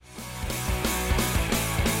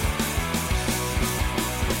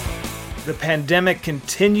The pandemic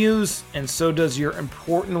continues, and so does your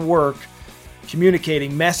important work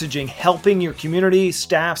communicating, messaging, helping your community,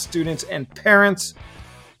 staff, students, and parents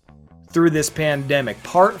through this pandemic.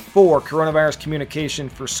 Part 4, Coronavirus Communication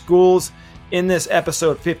for Schools. In this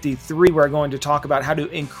episode 53, we're going to talk about how to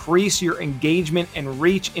increase your engagement and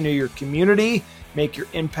reach into your community, make your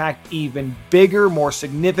impact even bigger, more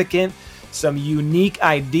significant, some unique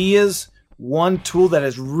ideas, one tool that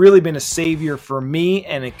has really been a savior for me,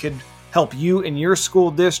 and it could help you in your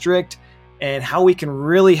school district, and how we can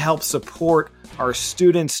really help support our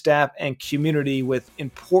students, staff, and community with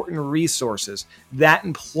important resources. That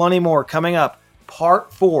and plenty more coming up.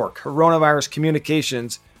 Part 4, Coronavirus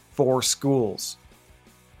Communications for Schools.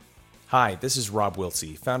 Hi, this is Rob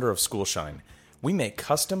Wiltsey, founder of Schoolshine. We make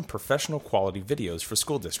custom professional quality videos for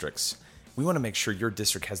school districts. We want to make sure your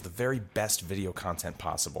district has the very best video content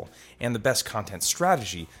possible and the best content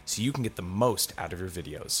strategy so you can get the most out of your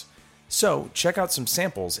videos. So check out some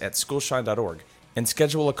samples at schoolshine.org and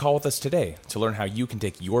schedule a call with us today to learn how you can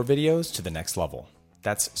take your videos to the next level.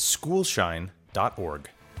 That's schoolshine.org.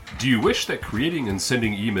 Do you wish that creating and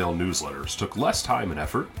sending email newsletters took less time and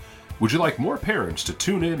effort? Would you like more parents to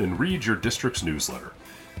tune in and read your district's newsletter?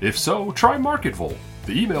 If so, try MarketVolt,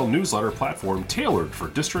 the email newsletter platform tailored for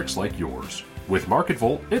districts like yours. With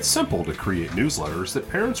MarketVolt, it's simple to create newsletters that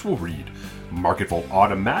parents will read. MarketVolt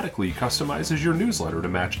automatically customizes your newsletter to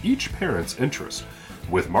match each parent's interest.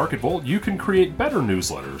 With MarketVolt, you can create better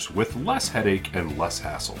newsletters with less headache and less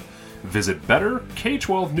hassle. Visit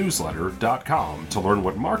betterk12newsletter.com to learn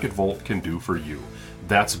what MarketVolt can do for you.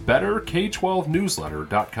 That's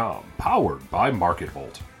betterk12newsletter.com, powered by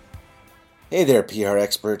MarketVolt. Hey there, PR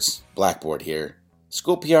experts. Blackboard here.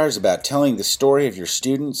 School PR is about telling the story of your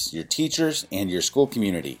students, your teachers, and your school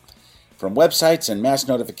community. From websites and mass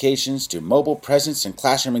notifications to mobile presence and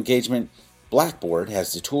classroom engagement, Blackboard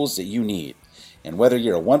has the tools that you need. And whether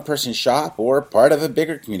you're a one-person shop or part of a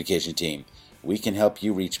bigger communication team, we can help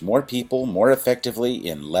you reach more people more effectively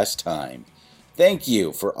in less time. Thank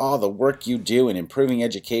you for all the work you do in improving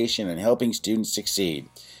education and helping students succeed.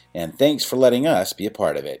 And thanks for letting us be a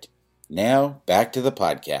part of it. Now, back to the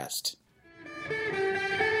podcast.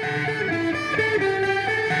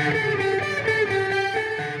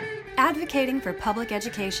 Advocating for public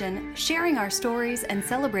education, sharing our stories, and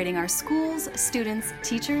celebrating our schools, students,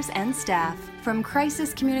 teachers, and staff. From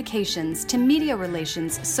crisis communications to media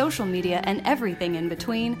relations, social media, and everything in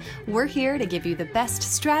between, we're here to give you the best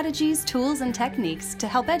strategies, tools, and techniques to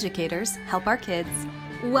help educators help our kids.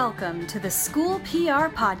 Welcome to the School PR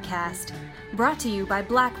Podcast, brought to you by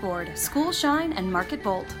Blackboard, Schoolshine, and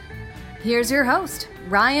MarketVolt. Here's your host,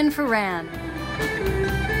 Ryan Ferran.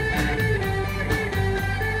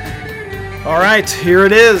 All right, here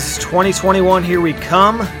it is, 2021, here we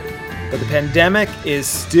come. But the pandemic is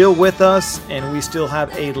still with us, and we still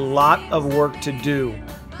have a lot of work to do.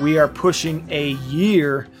 We are pushing a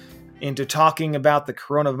year into talking about the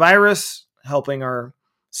coronavirus, helping our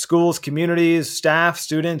schools, communities, staff,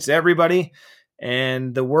 students, everybody.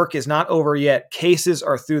 And the work is not over yet. Cases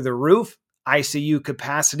are through the roof. ICU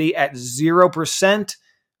capacity at 0%.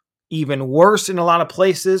 Even worse in a lot of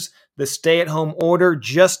places. The stay-at-home order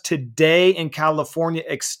just today in California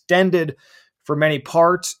extended for many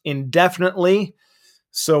parts indefinitely.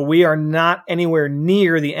 So we are not anywhere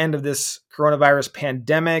near the end of this coronavirus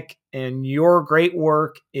pandemic, and your great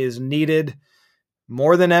work is needed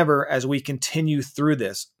more than ever as we continue through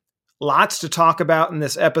this. Lots to talk about in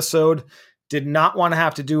this episode. Did not want to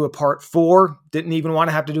have to do a part 4. Didn't even want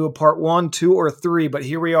to have to do a part 1, 2, or 3, but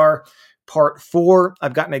here we are. Part 4,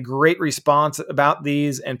 I've gotten a great response about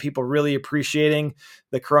these and people really appreciating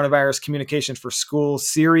the Coronavirus Communications for Schools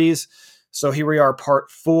series. So here we are, part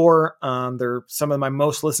 4. They're some of my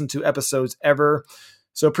most listened to episodes ever.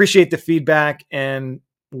 So appreciate the feedback, and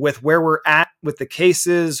with where we're at with the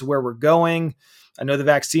cases, where we're going. I know the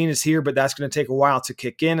vaccine is here, but that's going to take a while to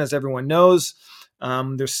kick in, as everyone knows.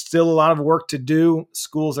 There's still a lot of work to do.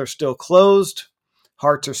 Schools are still closed.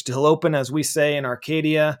 Hearts are still open, as we say in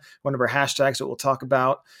Arcadia, one of our hashtags that we'll talk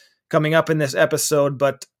about coming up in this episode.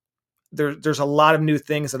 But there's a lot of new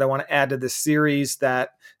things that I want to add to this series that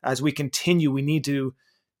as we continue, we need to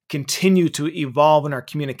continue to evolve in our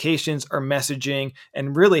communications, our messaging,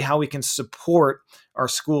 and really how we can support our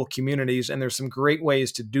school communities. And there's some great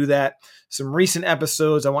ways to do that. Some recent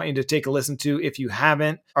episodes I want you to take a listen to if you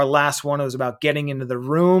haven't. Our last one was about getting into the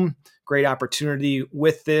room. Great opportunity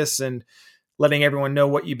with this and letting everyone know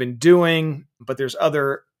what you've been doing. But there's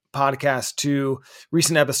other podcasts too,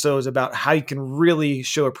 recent episodes about how you can really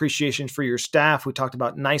show appreciation for your staff. We talked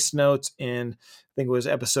about nice notes in, I think it was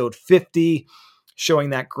episode 50.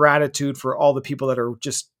 showing that gratitude for all the people that are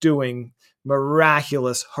just doing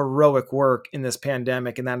miraculous, heroic work in this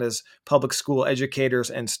pandemic, and that is public school educators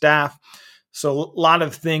and staff. So a lot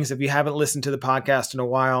of things, if you haven't listened to the podcast in a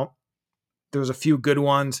while, there's a few good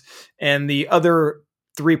ones. And the other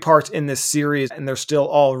 3 parts in this series, and they're still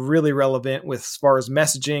all really relevant with as far as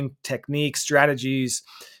messaging, techniques, strategies,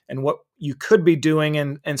 and what you could be doing,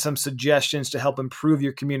 and some suggestions to help improve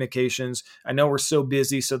your communications. I know we're so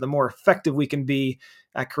busy, so the more effective we can be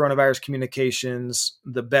at coronavirus communications,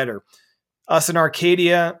 the better. Us in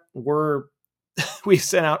Arcadia, we've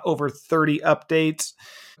sent out over 30 updates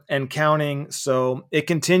and counting. So it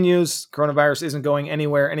continues. Coronavirus isn't going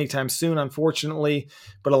anywhere anytime soon, unfortunately,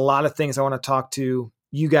 but a lot of things I want to talk to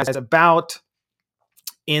you guys about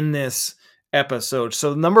in this episode.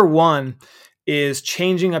 So number 1 is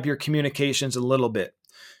changing up your communications a little bit.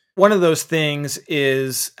 One of those things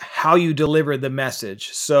is how you deliver the message.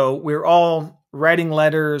 So we're all writing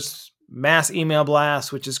letters, mass email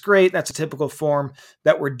blasts, which is great. That's a typical form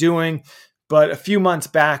that we're doing. But a few months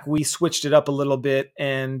back, we switched it up a little bit,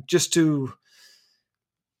 and just to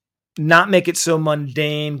not make it so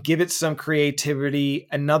mundane, give it some creativity,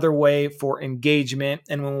 another way for engagement.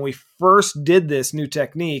 And when we first did this new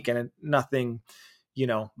technique, and nothing,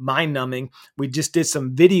 mind-numbing, we just did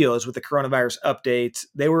some videos with the coronavirus updates.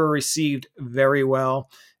 They were received very well,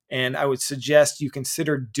 and I would suggest you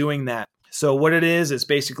consider doing that. So what it is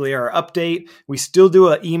basically our update. We still do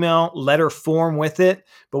an email letter form with it,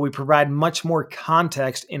 but we provide much more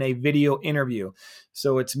context in a video interview.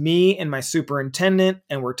 So it's me and my superintendent,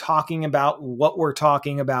 and we're talking about what we're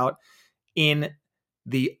talking about in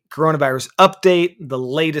the coronavirus update, the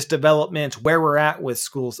latest developments, where we're at with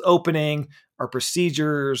schools opening, our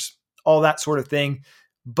procedures, all that sort of thing.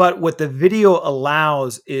 But what the video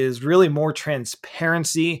allows is really more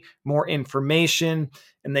transparency, more information,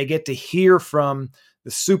 and they get to hear from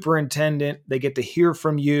the superintendent. They get to hear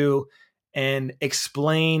from you and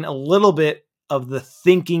explain a little bit of the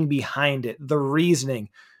thinking behind it, the reasoning,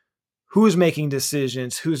 who's making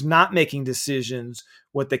decisions, who's not making decisions,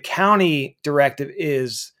 what the county directive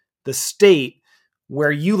is, the state,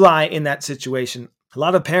 where you lie in that situation. A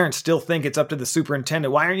lot of parents still think it's up to the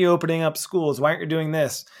superintendent. Why aren't you opening up schools? Why aren't you doing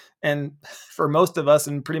this? And for most of us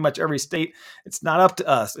in pretty much every state, it's not up to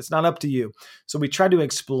us. It's not up to you. So we try to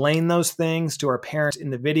explain those things to our parents in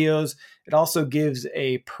the videos. It also gives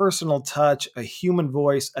a personal touch, a human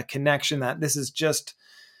voice, a connection that this is just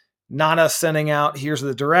not us sending out, here's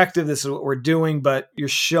the directive, this is what we're doing, but you're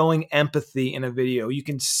showing empathy in a video. You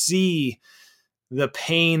can see the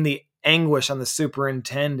pain, the anguish on the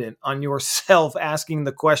superintendent, on yourself asking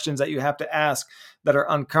the questions that you have to ask that are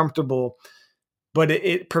uncomfortable. But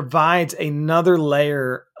it provides another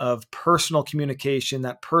layer of personal communication,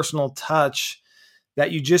 that personal touch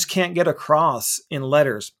that you just can't get across in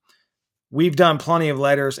letters. We've done plenty of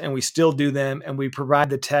letters and we still do them, and we provide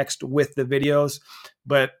the text with the videos.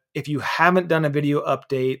 But if you haven't done a video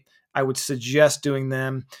update, I would suggest doing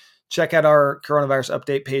them. Check out our coronavirus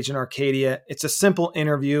update page in Arcadia. It's a simple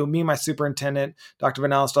interview. Me and my superintendent, Dr.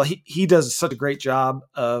 Van Alstall, he does such a great job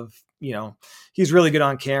of, he's really good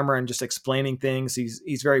on camera and just explaining things.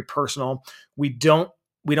 He's very personal. We don't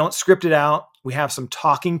script it out. We have some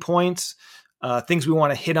talking points, things we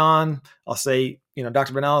want to hit on. I'll say,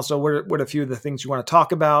 Dr. Van Alstall, what are a few of the things you want to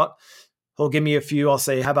talk about? He'll give me a few. I'll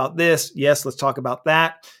say, how about this? Yes, let's talk about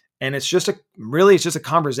that. And it's just a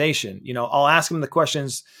conversation. I'll ask him the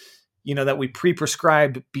questions, that we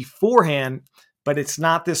pre-prescribed beforehand, but it's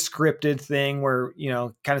not this scripted thing where,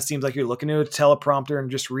 kind of seems like you're looking at a teleprompter and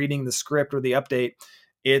just reading the script or the update.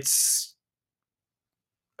 It's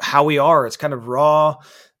how we are. It's kind of raw.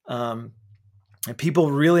 And people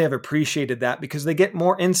really have appreciated that because they get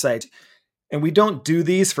more insight. And we don't do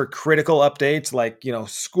these for critical updates like,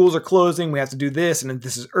 schools are closing, we have to do this, and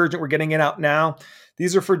this is urgent, we're getting it out now.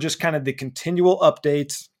 These are for just kind of the continual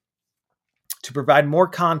updates to provide more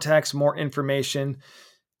context, more information,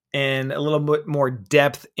 and a little bit more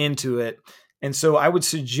depth into it. And so I would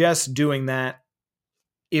suggest doing that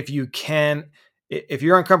if you can. If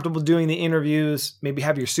you're uncomfortable doing the interviews, maybe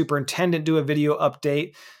have your superintendent do a video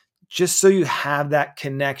update, just so you have that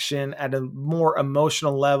connection at a more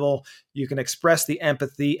emotional level. You can express the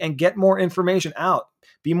empathy and get more information out.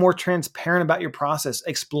 Be more transparent about your process.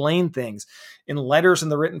 Explain things. In letters in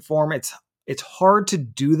the written form, it's hard to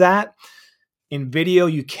do that. In video,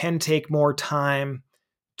 you can take more time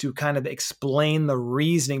to kind of explain the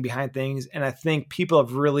reasoning behind things. And I think people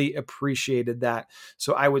have really appreciated that.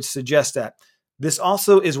 So I would suggest that. This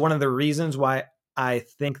also is one of the reasons why I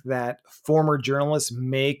think that former journalists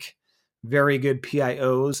make very good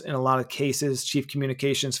PIOs in a lot of cases, chief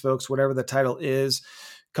communications folks, whatever the title is,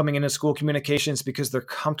 coming into school communications because they're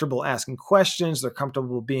comfortable asking questions, they're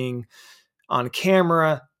comfortable being on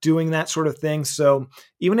camera, doing that sort of thing. So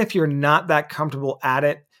even if you're not that comfortable at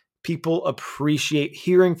it, people appreciate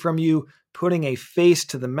hearing from you, putting a face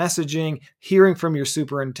to the messaging, hearing from your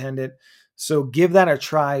superintendent. So give that a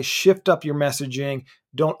try, shift up your messaging.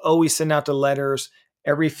 Don't always send out the letters.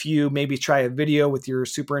 Every few, maybe try a video with your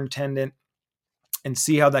superintendent and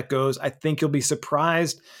see how that goes. I think you'll be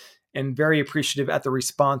surprised and very appreciative at the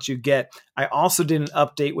response you get. I also did an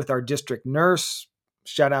update with our district nurse.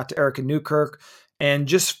 Shout out to Erica Newkirk. And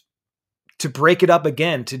just to break it up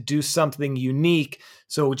again, to do something unique.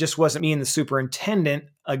 So it just wasn't me and the superintendent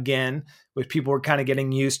again, which people were kind of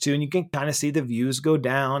getting used to. And you can kind of see the views go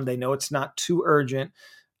down. They know it's not too urgent.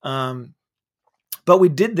 But we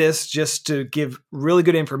did this just to give really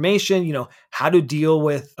good information, how to deal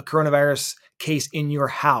with a coronavirus case in your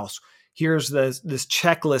house. Here's this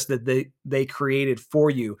checklist that they created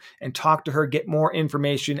for you, and talk to her, get more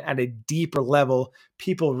information at a deeper level.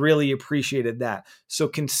 People really appreciated that. So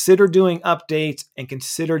consider doing updates and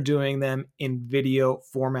consider doing them in video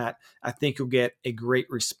format. I think you'll get a great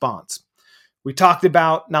response. We talked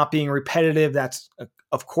about not being repetitive. That's,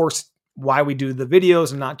 of course, why we do the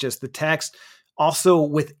videos and not just the text. Also,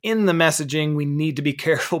 within the messaging, we need to be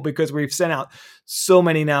careful because we've sent out so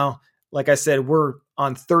many now. Like I said, we're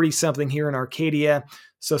on 30-something here in Arcadia.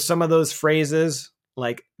 So some of those phrases,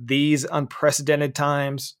 like these unprecedented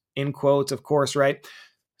times, in quotes, of course, right?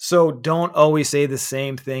 So don't always say the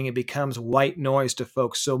same thing. It becomes white noise to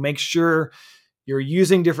folks. So make sure you're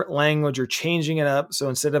using different language, you're changing it up. So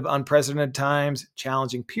instead of unprecedented times,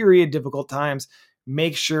 challenging period, difficult times,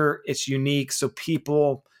 make sure it's unique so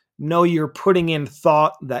people know you're putting in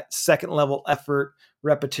thought. That second level effort,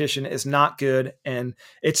 repetition is not good. And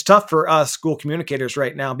it's tough for us school communicators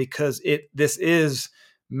right now because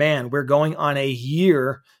we're going on a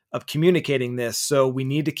year of communicating this. So we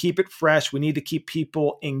need to keep it fresh. We need to keep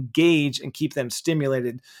people engaged and keep them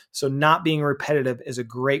stimulated. So not being repetitive is a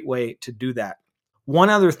great way to do that. One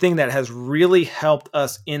other thing that has really helped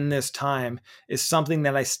us in this time is something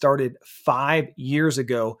that I started 5 years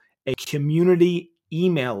ago, a community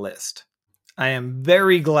email list. I am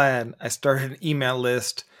very glad I started an email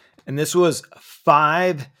list, and this was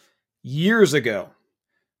 5 years ago.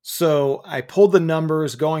 So I pulled the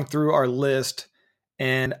numbers going through our list,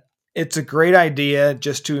 and it's a great idea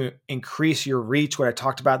just to increase your reach. What I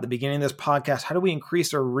talked about at the beginning of this podcast, how do we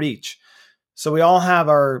increase our reach? So we all have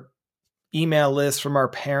our email list from our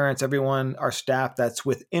parents, everyone, our staff that's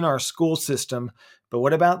within our school system. But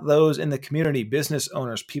what about those in the community, business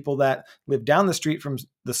owners, people that live down the street from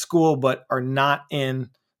the school but are not in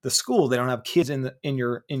the school? They don't have kids in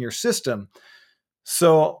your system.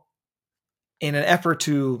 So in an effort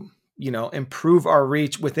to, improve our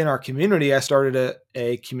reach within our community, I started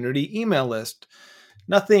a community email list.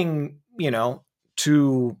 Nothing,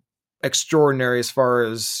 too extraordinary as far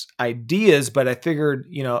as ideas, but I figured,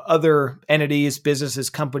 other entities, businesses,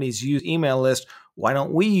 companies use email lists. Why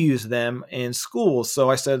don't we use them in schools? So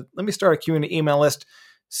I said, let me start a community email list,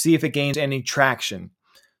 see if it gains any traction.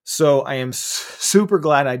 So I am super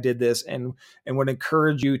glad I did this and would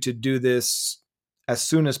encourage you to do this as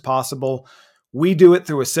soon as possible. We do it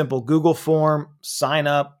through a simple Google form. Sign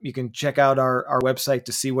up. You can check out our website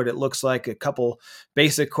to see what it looks like, a couple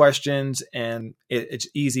basic questions, and it's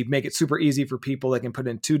easy. Make it super easy for people. They can put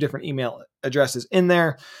in 2 different email addresses in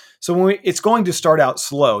there. So it's going to start out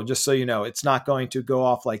slow, just so you know. It's not going to go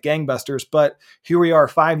off like gangbusters, but here we are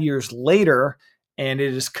 5 years later, and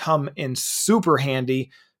it has come in super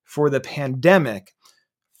handy for the pandemic.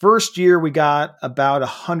 First year, we got about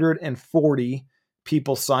 140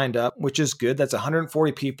 people signed up, which is good. That's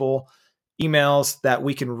 140 people, emails that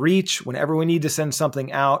we can reach whenever we need to send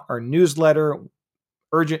something out, our newsletter,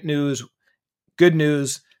 urgent news, good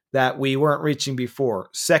news that we weren't reaching before.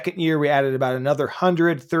 Second year, we added about another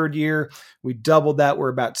 100. Third year, we doubled that. We're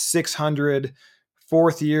about 600.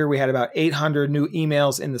 Fourth year, we had about 800 new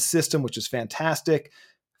emails in the system, which is fantastic.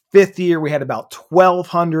 Fifth year, we had about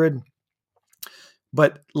 1,200.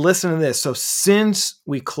 But listen to this. So since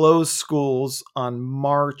we closed schools on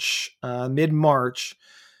mid-March,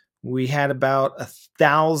 we had about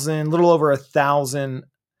 1,000, little over 1,000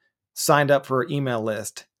 signed up for our email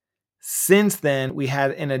list. Since then, we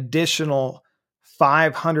had an additional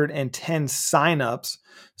 510 signups.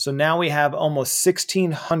 So now we have almost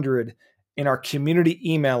 1,600 in our community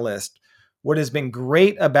email list. What has been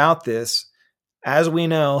great about this, as we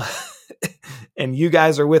know, and you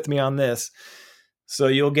guys are with me on this, So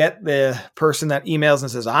you'll get the person that emails and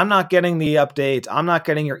says, I'm not getting the updates. I'm not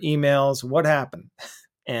getting your emails. What happened?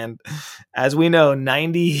 And as we know,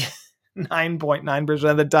 99.9%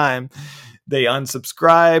 of the time, they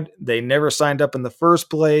unsubscribed. They never signed up in the first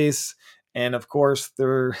place. And of course,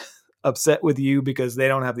 they're upset with you because they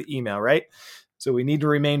don't have the email, right? So we need to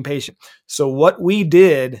remain patient. So what we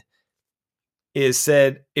did is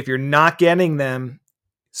said, if you're not getting them,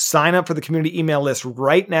 sign up for the community email list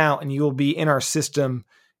right now, and you will be in our system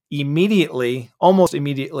immediately, almost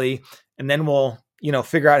immediately. And then we'll,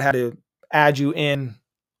 figure out how to add you in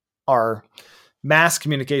our mass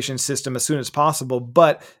communication system as soon as possible.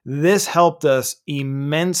 But this helped us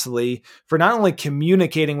immensely for not only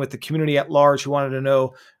communicating with the community at large who wanted to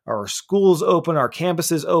know, are our schools open, our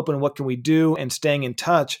campuses open, what can we do, and staying in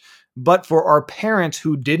touch, but for our parents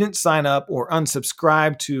who didn't sign up or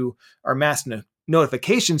unsubscribe to our mass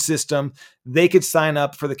notification system, they could sign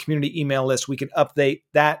up for the community email list. We could update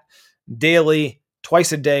that daily,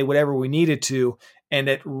 twice a day, whatever we needed to. And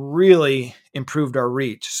it really improved our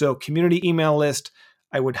reach. So community email list,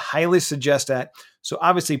 I would highly suggest that. So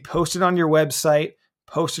obviously post it on your website,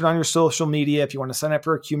 post it on your social media if you want to sign up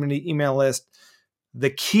for a community email list. The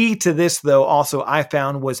key to this, though, also I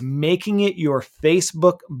found was making it your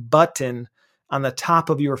Facebook button on the top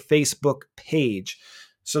of your Facebook page.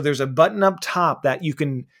 So there's a button up top that you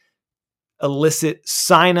can elicit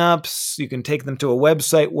signups. You can take them to a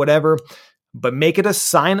website, whatever, but make it a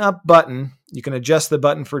sign up button. You can adjust the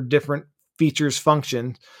button for different features,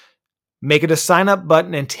 functions. Make it a sign up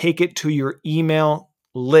button and take it to your email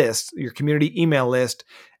list, your community email list.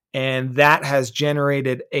 And that has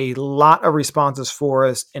generated a lot of responses for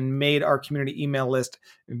us and made our community email list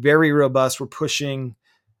very robust. We're pushing,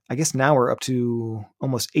 I guess now we're up to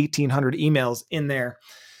almost 1,800 emails in there.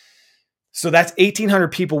 So that's 1,800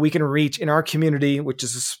 people we can reach in our community, which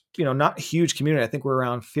is, not a huge community. I think we're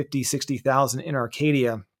around 50, 60,000 in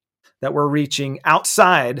Arcadia that we're reaching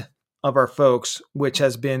outside of our folks, which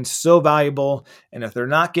has been so valuable. And if they're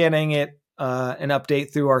not getting it, an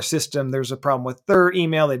update through our system, there's a problem with their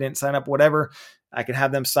email, they didn't sign up, whatever, I can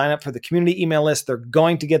have them sign up for the community email list. They're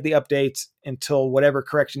going to get the updates until whatever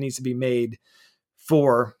correction needs to be made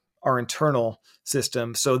for our internal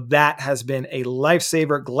system. So that has been a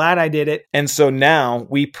lifesaver. Glad I did it. And so now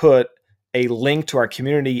we put a link to our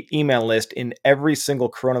community email list in every single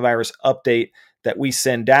coronavirus update that we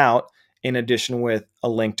send out, in addition with a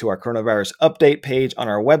link to our coronavirus update page on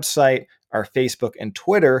our website, our Facebook, and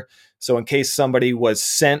Twitter. So in case somebody was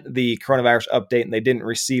sent the coronavirus update and they didn't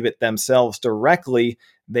receive it themselves directly,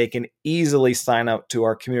 they can easily sign up to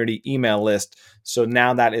our community email list. So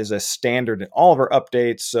now that is a standard in all of our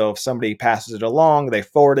updates. So if somebody passes it along, they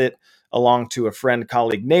forward it along to a friend,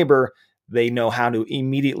 colleague, neighbor, they know how to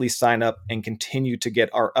immediately sign up and continue to get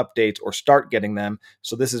our updates or start getting them.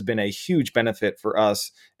 So this has been a huge benefit for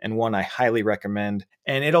us and one I highly recommend.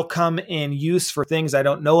 And it'll come in use for things I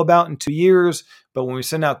don't know about in 2 years. But when we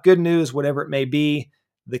send out good news, whatever it may be,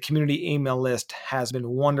 the community email list has been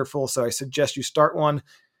wonderful. So I suggest you start one.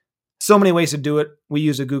 So many ways to do it. We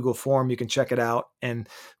use a Google form. You can check it out. And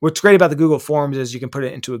what's great about the Google Forms is you can put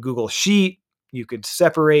it into a Google Sheet. You could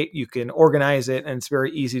separate, you can organize it, and it's very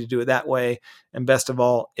easy to do it that way. And best of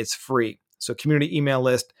all, it's free. So community email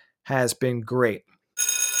list has been great.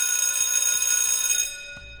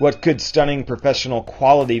 What could stunning professional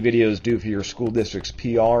quality videos do for your school district's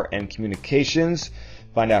PR and communications?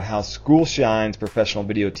 Find out how Schoolshine's professional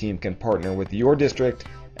video team can partner with your district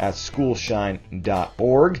at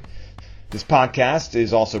schoolshine.org. This podcast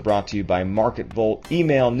is also brought to you by MarketVolt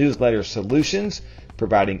Email Newsletter Solutions,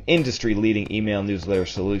 providing industry-leading email newsletter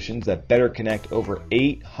solutions that better connect over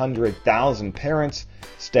 800,000 parents,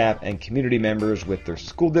 staff, and community members with their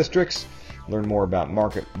school districts. Learn more about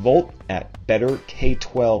MarketVolt at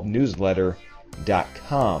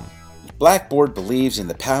betterK12newsletter.com. Blackboard believes in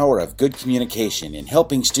the power of good communication in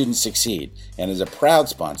helping students succeed and is a proud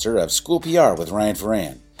sponsor of School PR with Ryan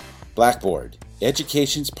Ferran. Blackboard,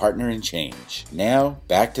 education's partner in change. Now,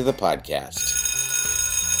 back to the podcast.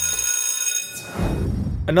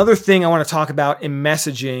 Another thing I want to talk about in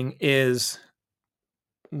messaging is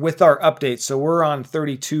with our updates. So we're on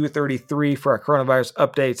 32, 33 for our coronavirus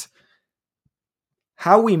updates.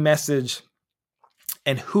 How we message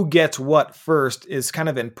and who gets what first is kind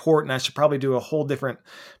of important. I should probably do a whole different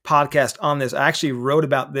podcast on this. I actually wrote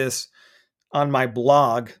about this on my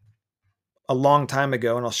blog a long time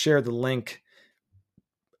ago, and I'll share the link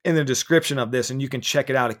in the description of this, and you can check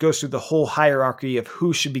it out. It goes through the whole hierarchy of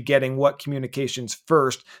who should be getting what communications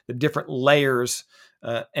first, the different layers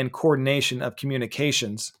and coordination of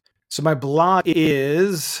communications. So my blog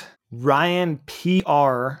is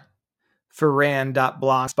ryanpr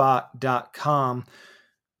ferran.blogspot.com.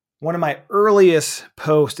 One of my earliest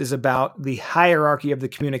posts is about the hierarchy of the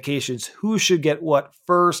communications, who should get what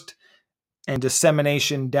first, and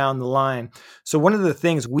dissemination down the line. So one of the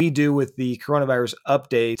things we do with the coronavirus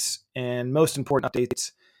updates, and most important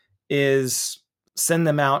updates, is send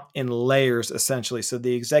them out in layers, essentially. So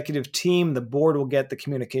the executive team, the board, will get the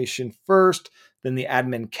communication first, then the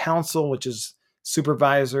admin council, which is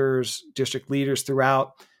supervisors, district leaders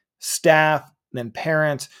throughout, staff, then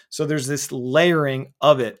parents. So there's this layering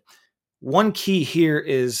of it. One key here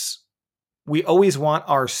is we always want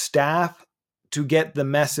our staff to get the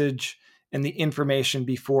message and the information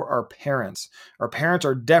before our parents. Our parents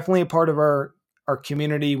are definitely a part of our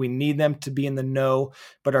community. We need them to be in the know,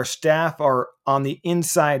 but our staff are on the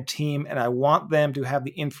inside team, and I want them to have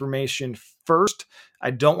the information first.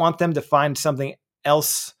 I don't want them to find something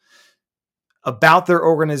else about their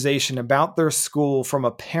organization, about their school from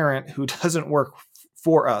a parent who doesn't work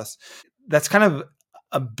for us. That's kind of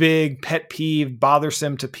a big pet peeve,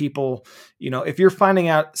 bothersome to people. If you're finding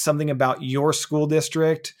out something about your school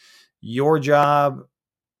district, your job,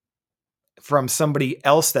 from somebody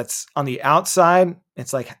else that's on the outside,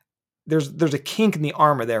 it's like there's a kink in the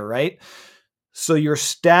armor there, right? So your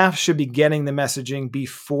staff should be getting the messaging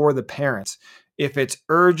before the parents. If it's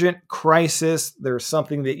urgent, crisis, there's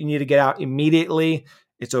something that you need to get out immediately,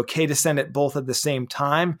 it's okay to send it both at the same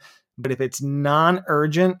time. But if it's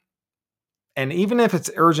non-urgent, and even if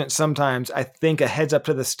it's urgent, sometimes I think a heads up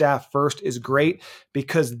to the staff first is great,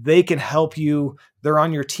 because they can help you. They're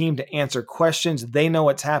on your team to answer questions. They know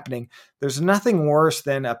what's happening. There's nothing worse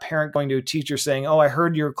than a parent going to a teacher saying, "Oh, I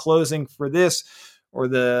heard you're closing for this, or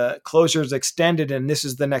the closure is extended and this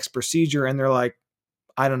is the next procedure." And they're like,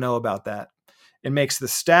 "I don't know about that." It makes the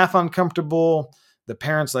staff uncomfortable. The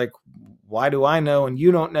parents like, "Why do I know and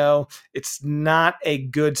you don't know?" It's not a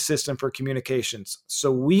good system for communications.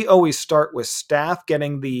 So we always start with staff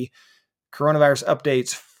getting the coronavirus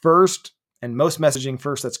updates first, and most messaging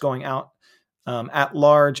first that's going out at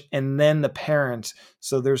large, and then the parents.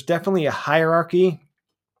 So there's definitely a hierarchy.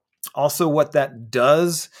 Also, what that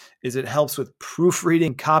does is it helps with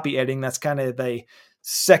proofreading, copy editing. That's kind of a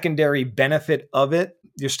secondary benefit of it.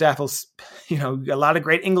 Your staff will, a lot of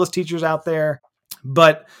great English teachers out there.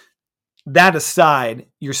 But that aside,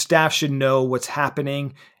 your staff should know what's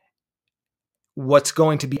happening, what's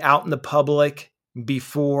going to be out in the public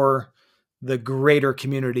before the greater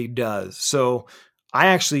community does. So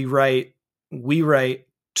we write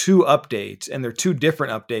 2 updates, and they're 2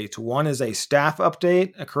 different updates. One is a staff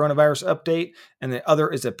update, a coronavirus update, and the other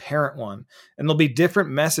is a parent one. And there'll be different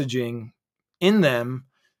messaging in them.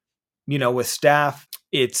 With staff,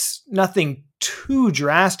 it's nothing too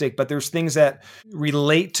drastic, but there's things that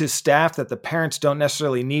relate to staff that the parents don't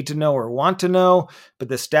necessarily need to know or want to know, but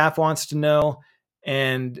the staff wants to know.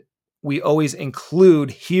 And we always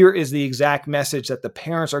include, here is the exact message that the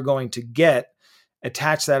parents are going to get,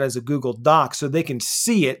 attach that as a Google Doc so they can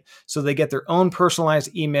see it, so they get their own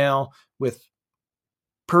personalized email with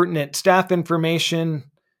pertinent staff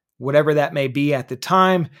information, whatever that may be at the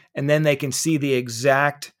time, and then they can see the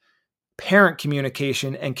exact parent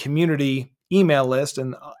communication and community email list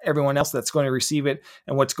and everyone else that's going to receive it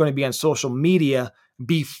and what's going to be on social media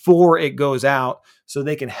before it goes out, so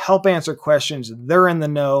they can help answer questions. They're in the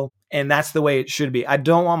know, and that's the way it should be. I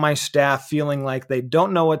don't want my staff feeling like they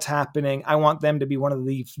don't know what's happening. I want them to be one of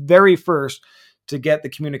the very first to get the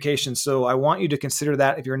communication. So I want you to consider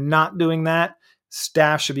that. If you're not doing that,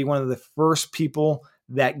 staff should be one of the first people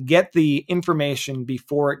that get the information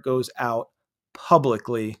before it goes out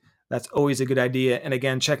publicly. That's always a good idea. And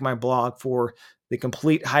again, check my blog for the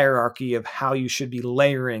complete hierarchy of how you should be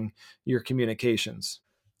layering your communications.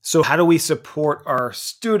 So how do we support our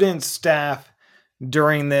students, staff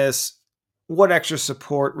during this? What extra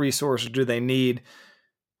support resources do they need?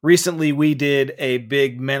 Recently, we did a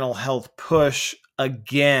big mental health push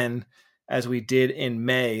again, as we did in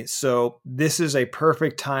May. So this is a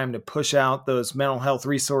perfect time to push out those mental health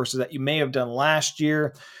resources that you may have done last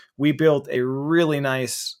year. We built a really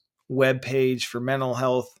nice web page for mental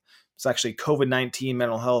health. It's actually COVID-19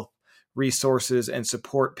 mental health resources and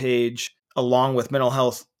support page, along with Mental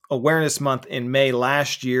Health Awareness Month in May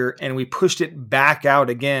last year. And we pushed it back out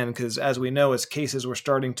again because, as we know, as cases were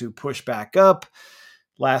starting to push back up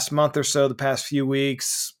last month or so, the past few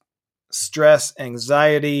weeks, stress,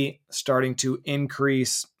 anxiety starting to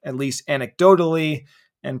increase, at least anecdotally,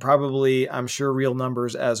 and probably, I'm sure, real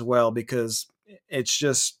numbers as well, because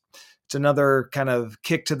it's another kind of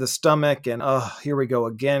kick to the stomach. And here we go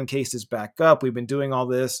again. Cases back up. We've been doing all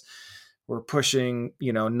this. We're pushing,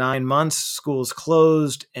 9 months, schools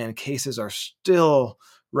closed, and cases are still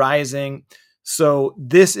rising. So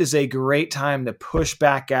this is a great time to push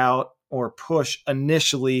back out or push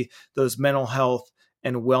initially those mental health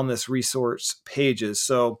and wellness resource pages.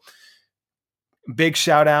 So big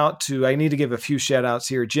shout out to, I need to give a few shout outs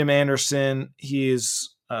here. Jim Anderson, he is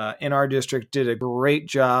in our district, did a great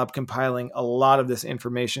job compiling a lot of this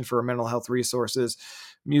information for our mental health resources.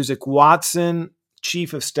 Music Watson,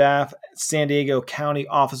 Chief of Staff, San Diego County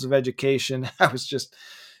Office of Education. I was just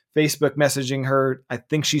Facebook messaging her. I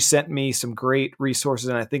think she sent me some great resources,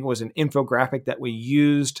 and I think it was an infographic that we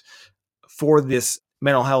used for this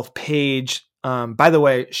mental health page. By the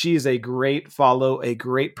way, she is a great follow, a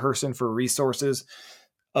great person for resources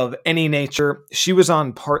of any nature. She was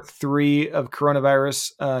on part 3 of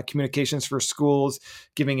coronavirus communications for schools,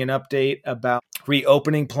 giving an update about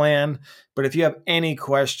reopening plan. But if you have any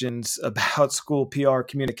questions about school PR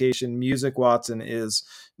communication, Music Watson is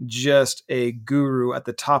just a guru at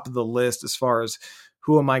the top of the list as far as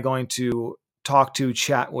who am I going to talk to,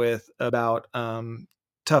 chat with about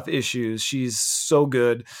tough issues. She's so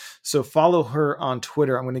good. So follow her on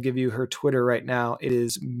Twitter. I'm going to give you her Twitter right now. It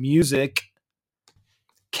is Music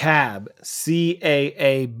Cab,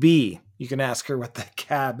 CAAB. You can ask her what the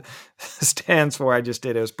cab stands for. I just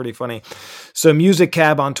did. It was pretty funny. So Music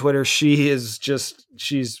Cab on Twitter. She's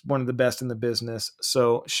one of the best in the business.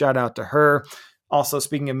 So shout out to her. Also,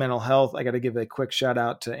 speaking of mental health, I got to give a quick shout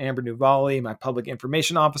out to Amber Nuvali, my public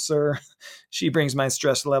information officer. She brings my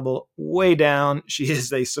stress level way down. She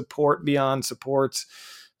is a support beyond supports.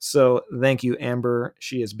 So thank you, Amber.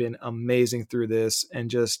 She has been amazing through this,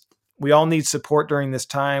 and we all need support during this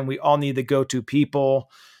time. We all need the go-to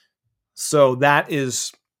people. So that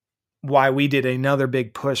is why we did another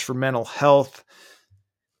big push for mental health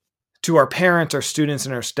to our parents, our students,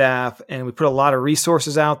 and our staff. And we put a lot of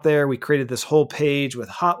resources out there. We created this whole page with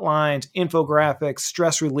hotlines, infographics,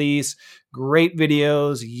 stress release, great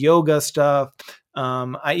videos, yoga stuff.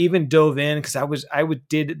 I even dove in because I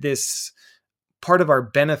did this. Part of our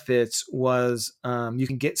benefits was you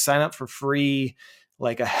can sign up for free,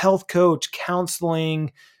 like a health coach,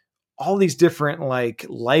 counseling, all these different like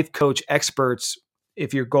life coach experts.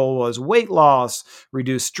 If your goal was weight loss,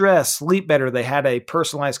 reduce stress, sleep better, they had a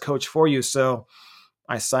personalized coach for you. So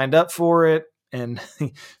I signed up for it. And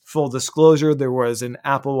full disclosure, there was an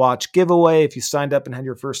Apple Watch giveaway if you signed up and had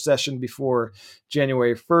your first session before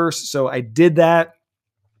January 1st. So I did that.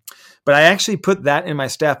 But I actually put that in my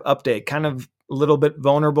staff update, kind of a little bit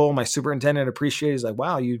vulnerable. My superintendent appreciated. He's like,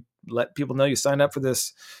 wow, you let people know you signed up for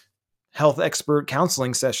this health expert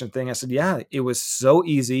counseling session thing. I said, yeah, it was so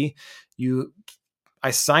easy. I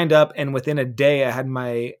signed up, and within a day I had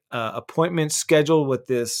my appointment scheduled with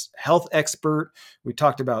this health expert. We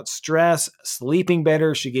talked about stress, sleeping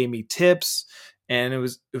better. She gave me tips, and it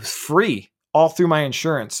was free all through my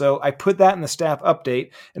insurance. So I put that in the staff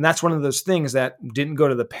update, and that's one of those things that didn't go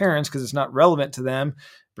to the parents because it's not relevant to them,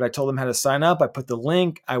 but I told them how to sign up. I put the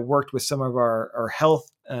link. I worked with some of our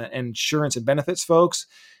health insurance and benefits folks.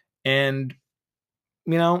 And,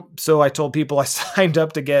 so I told people I signed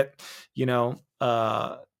up to get,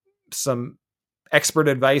 some expert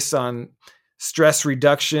advice on stress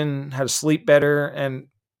reduction, how to sleep better. And,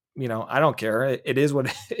 I don't care. It is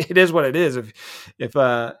what it is. What it is.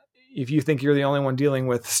 If you think you're the only one dealing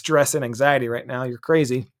with stress and anxiety right now, you're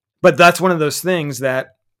crazy. But that's one of those things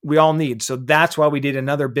that we all need. So that's why we did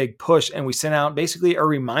another big push, and we sent out basically a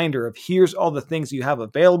reminder of here's all the things you have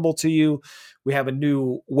available to you. We have a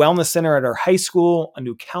new wellness center at our high school, a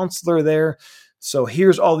new counselor there. So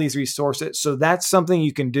here's all these resources. So that's something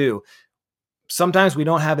you can do. Sometimes we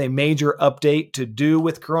don't have a major update to do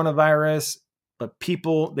with coronavirus, but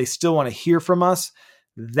people, they still want to hear from us.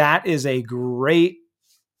 That is a great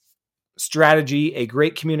strategy, a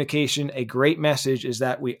great communication, a great message is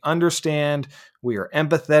that we understand, we are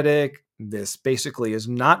empathetic. This basically is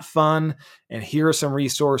not fun. And here are some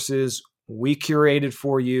resources we curated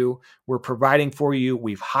for you. We're providing for you.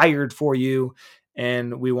 We've hired for you,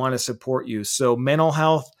 and we want to support you. So mental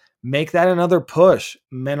health, make that another push.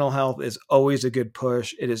 Mental health is always a good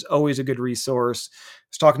push. It is always a good resource. I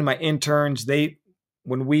was talking to my interns.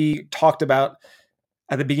 When we talked about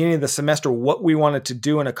at the beginning of the semester what we wanted to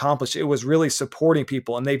do and accomplish, it was really supporting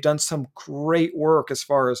people. And they've done some great work as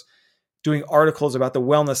far as doing articles about the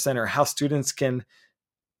wellness center, how students can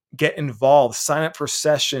get involved, sign up for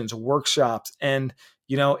sessions, workshops. And,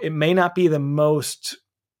 it may not be the most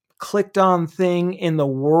clicked on thing in the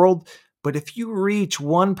world, but if you reach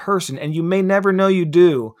one person, and you may never know you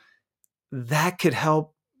do, that could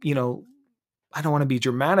help, I don't want to be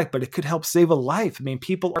dramatic, but it could help save a life. I mean,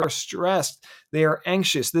 people are stressed. They are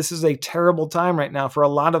anxious. This is a terrible time right now for a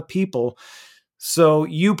lot of people. So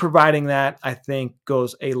you providing that, I think,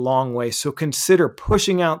 goes a long way. So consider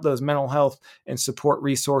pushing out those mental health and support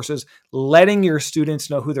resources, letting your students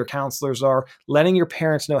know who their counselors are, letting your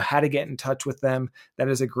parents know how to get in touch with them. That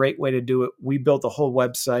is a great way to do it. We built a whole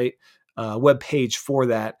website, web page for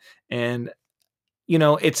that. And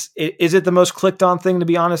is it the most clicked on thing, to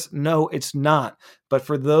be honest? No, it's not. But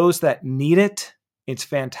for those that need it, it's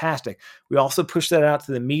fantastic. We also pushed that out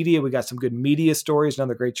to the media. We got some good media stories.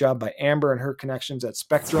 Another great job by Amber and her connections at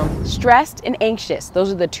Spectrum. Stressed and anxious.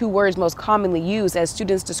 Those are the two words most commonly used as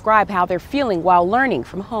students describe how they're feeling while learning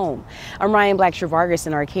from home. I'm Ryan Blacksher-Vargas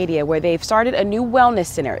in Arcadia, where they've started a new wellness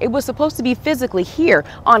center. It was supposed to be physically here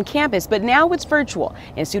on campus, but now it's virtual,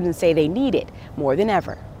 and students say they need it more than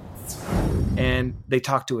ever. And they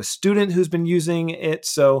talked to a student who's been using it.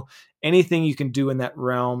 So anything you can do in that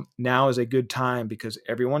realm, now is a good time, because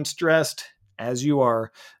everyone's stressed, as you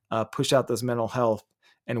are. Push out those mental health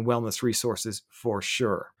and wellness resources for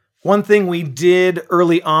sure. One thing we did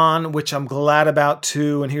early on, which I'm glad about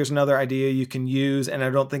too, and here's another idea you can use, and I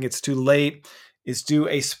don't think it's too late, is do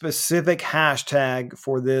a specific hashtag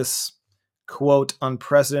for this, quote,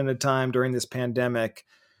 unprecedented time during this pandemic,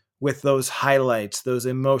 with those highlights, those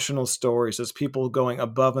emotional stories, those people going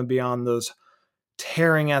above and beyond, those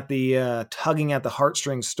tugging at the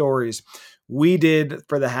heartstrings stories. We did,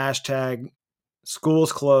 for the hashtag,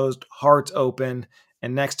 schools closed, hearts open,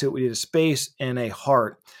 and next to it we did a space and a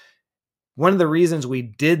heart. One of the reasons we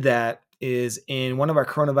did that is in one of our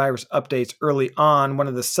coronavirus updates early on, one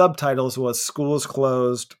of the subtitles was schools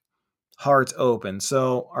closed, hearts open.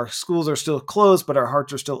 So our schools are still closed, but our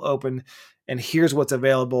hearts are still open. And here's what's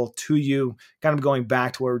available to you, kind of going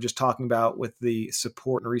back to what we were just talking about with the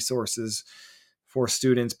support and resources for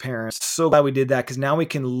students, parents. So glad we did that, because now we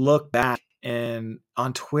can look back, and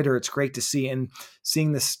on Twitter, it's great to see, and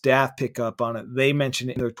seeing the staff pick up on it. They mention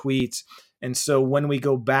it in their tweets. And so when we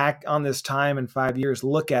go back on this time in 5 years,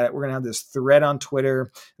 look at it, we're going to have this thread on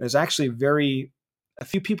Twitter. There's actually a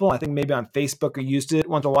few people, I think maybe on Facebook, who used it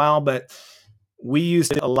once in a while, but we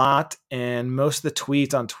used it a lot. And most of the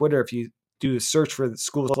tweets on Twitter, if you do a search for the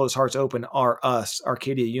schools closed, hearts open, are us,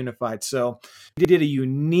 Arcadia Unified. So we did a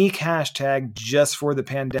unique hashtag just for the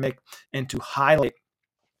pandemic, and to highlight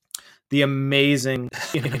the amazing,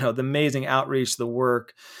 the amazing outreach, the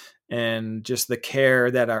work, and just the care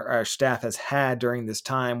that our staff has had during this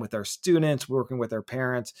time with our students, working with our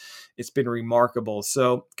parents. It's been remarkable.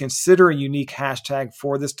 So consider a unique hashtag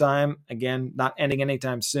for this time. Again, not ending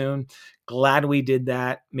anytime soon. Glad we did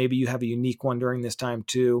that. Maybe you have a unique one during this time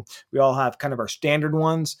too. We all have kind of our standard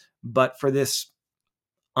ones, but for this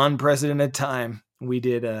unprecedented time, we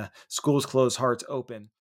did schools closed, hearts open.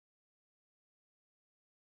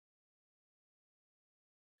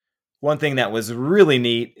 One thing that was really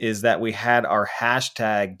neat is that we had our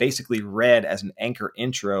hashtag basically read as an anchor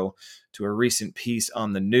intro to a recent piece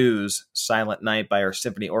on the news, Silent Night, by our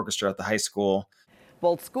symphony orchestra at the high school.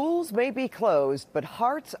 Both schools may be closed, but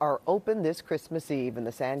hearts are open this Christmas Eve in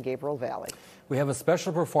the San Gabriel Valley. We have a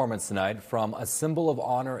special performance tonight from A Symbol of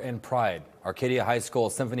Honor and Pride. Arcadia High School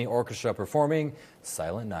Symphony Orchestra performing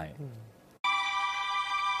Silent Night.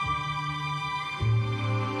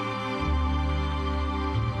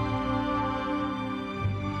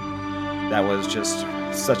 That was just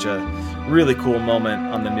such a really cool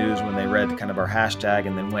moment on the news when they read kind of our hashtag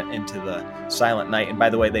and then went into the Silent Night. And by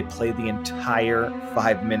the way, they played the entire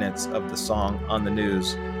 5 minutes of the song on the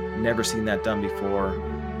news. Never seen that done before.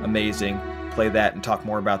 Amazing. Play that and talk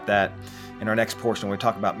more about that in our next portion. We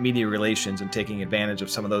talk about media relations and taking advantage of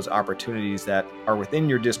some of those opportunities that are within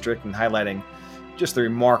your district, and highlighting just the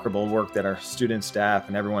remarkable work that our student, staff,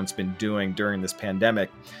 and everyone's been doing during this pandemic.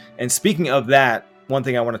 And speaking of that, one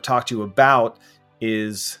thing I want to talk to you about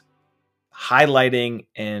is highlighting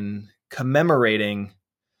and commemorating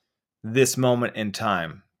this moment in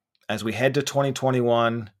time. As we head to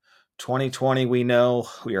 2021, 2020, we know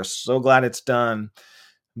we are so glad it's done,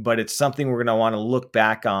 but it's something we're going to want to look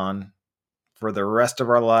back on for the rest of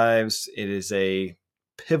our lives. It is a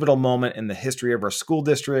pivotal moment in the history of our school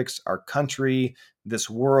districts, our country, this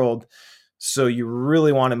world. So you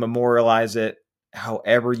really want to memorialize it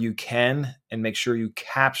however you can, and make sure you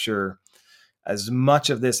capture as much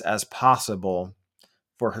of this as possible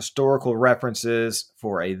for historical references,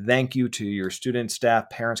 for a thank you to your students, staff,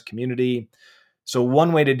 parents, community. So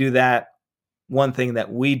one way to do that, one thing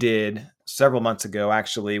that we did several months ago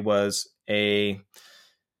actually, was a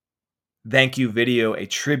thank you video, a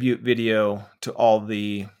tribute video to all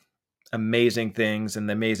the amazing things and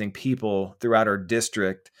the amazing people throughout our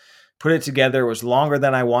district. Put it together. It was longer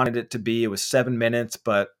than I wanted it to be. It was 7 minutes,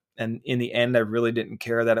 and in the end, I really didn't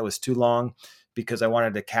care that it was too long, because I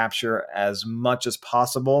wanted to capture as much as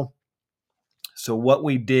possible. So what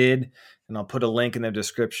we did, and I'll put a link in the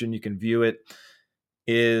description, you can view it,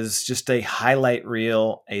 is just a highlight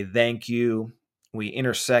reel, a thank you. We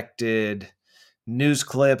intersected news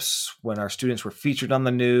clips when our students were featured on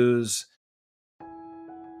the news.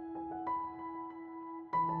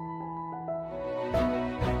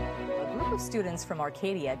 A group of students from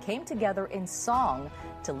Arcadia came together in song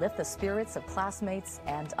to lift the spirits of classmates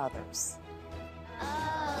and others.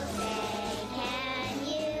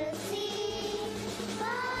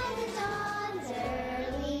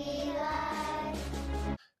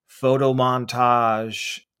 Photo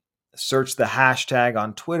montage. Search the hashtag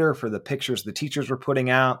on Twitter for the pictures the teachers were putting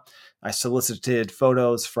out. I solicited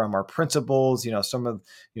photos from our principals, some of,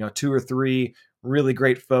 2 or 3 really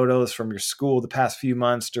great photos from your school the past few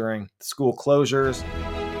months during school closures.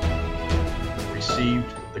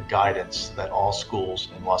 Received the guidance that all schools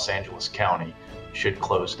in Los Angeles County should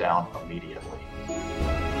close down immediately.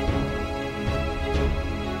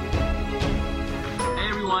 Hey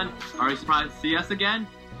everyone, are you surprised to see us again?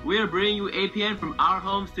 We are bringing you APN from our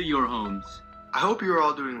homes to your homes. I hope you are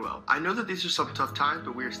all doing well. I know that these are some tough times,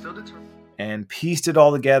 but we are still determined. And pieced it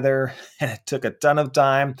all together, and it took a ton of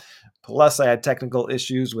time. Plus, I had technical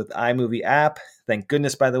issues with iMovie app. Thank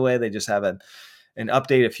goodness, by the way, they just have an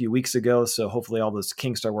update a few weeks ago, so hopefully all those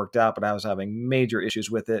kinks are worked out, but I was having major issues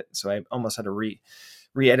with it, so I almost had to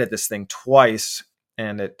re-edit this thing twice,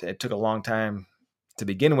 and it took a long time to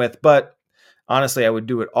begin with, but honestly, I would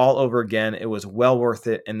do it all over again. It was well worth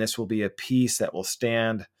it, and this will be a piece that will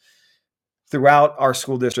stand throughout our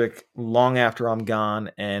school district long after I'm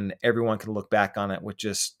gone, and everyone can look back on it with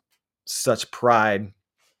just such pride.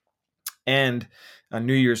 And on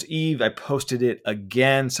New Year's Eve, I posted it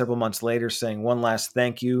again several months later saying one last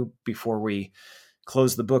thank you before we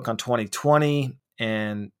close the book on 2020.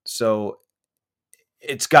 And so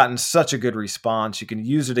it's gotten such a good response. You can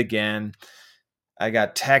use it again. I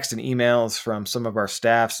got texts and emails from some of our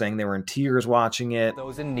staff saying they were in tears watching it.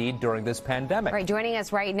 Those in need during this pandemic. Right, joining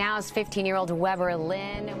us right now is 15-year-old Weber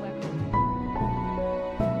Lynn.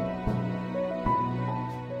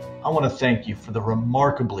 I want to thank you for the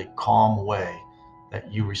remarkably calm way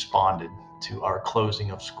that you responded to our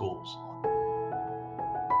closing of schools.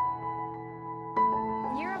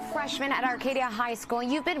 You're a freshman at Arcadia High School.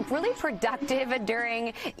 You've been really productive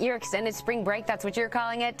during your extended spring break. That's what you're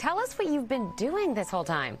calling it. Tell us what you've been doing this whole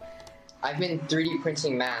time. I've been 3D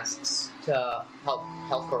printing masks to help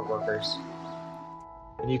healthcare workers.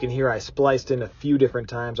 And you can hear I spliced in a few different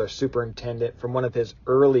times our superintendent from one of his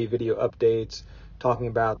early video updates talking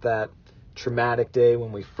about that traumatic day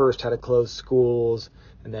when we first had to close schools,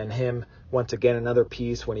 and then him once again another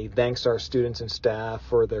piece when he thanks our students and staff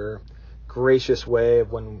for their gracious way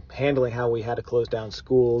of when handling how we had to close down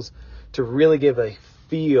schools, to really give a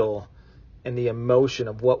feel and the emotion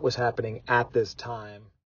of what was happening at this time.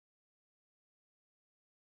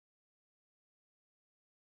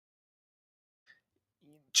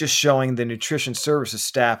 Just showing the nutrition services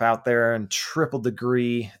staff out there in triple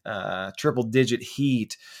digit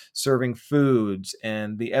heat, serving foods,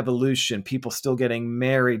 and the evolution, people still getting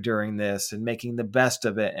married during this and making the best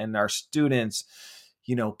of it. And our students,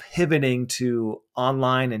 pivoting to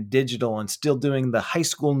online and digital and still doing the high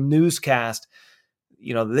school newscast.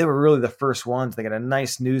 They were really the first ones. They got a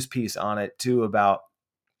nice news piece on it too about,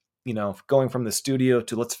 going from the studio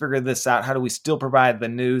to let's figure this out. How do we still provide the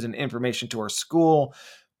news and information to our school?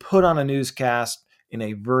 Put on a newscast in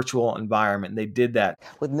a virtual environment. They did that.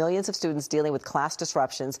 With millions of students dealing with class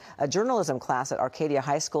disruptions, a journalism class at Arcadia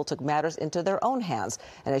High School took matters into their own hands.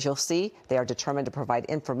 And as you'll see, they are determined to provide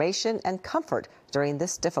information and comfort during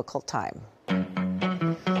this difficult time.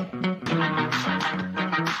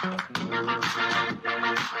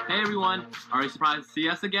 Hey everyone, are you surprised to see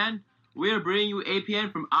us again? We are bringing you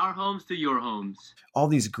APN from our homes to your homes. All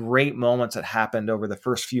these great moments that happened over the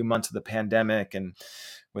first few months of the pandemic and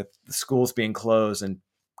with the schools being closed, and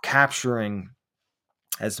capturing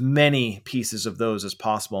as many pieces of those as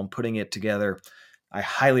possible and putting it together. I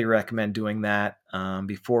highly recommend doing that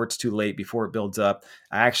before it's too late, before it builds up.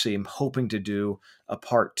 I actually am hoping to do a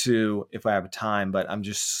part 2 if I have time, but I'm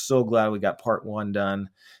just so glad we got part 1 done,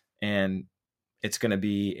 and it's going to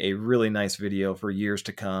be a really nice video for years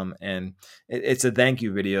to come. And it's a thank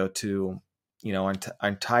you video to, our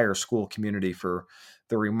entire school community for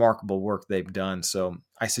the remarkable work they've done. So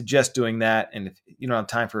I suggest doing that. And if you don't have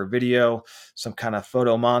time for a video, some kind of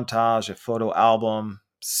photo montage, a photo album,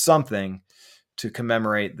 something to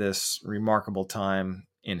commemorate this remarkable time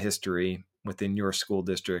in history within your school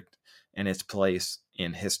district and its place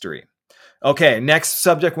in history. Okay, next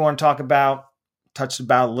subject we want to talk about, touched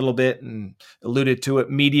about a little bit and alluded to it,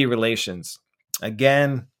 media relations.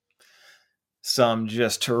 Again, some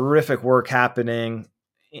just terrific work happening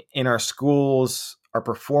in our schools. Our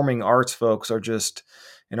performing arts folks are just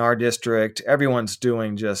in our district. Everyone's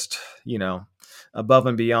doing just, above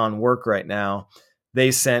and beyond work right now.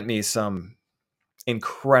 They sent me some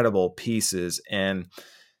incredible pieces, and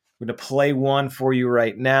I'm going to play one for you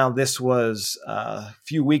right now. This was a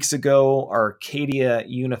few weeks ago, Arcadia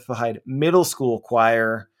Unified Middle School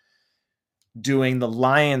Choir doing The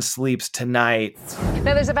Lion Sleeps Tonight.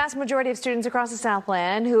 Now, there's a vast majority of students across the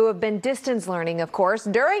Southland who have been distance learning, of course,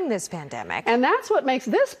 during this pandemic. And that's what makes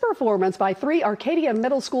this performance by 3 Arcadia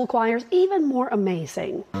Middle School choirs even more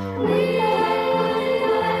amazing.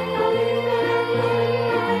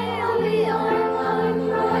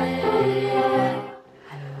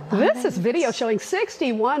 This is video showing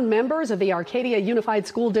 61 members of the Arcadia Unified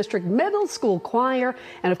School District Middle School Choir.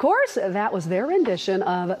 And of course, that was their rendition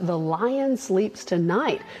of The Lion Sleeps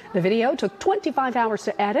Tonight. The video took 25 hours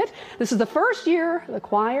to edit. This is the first year the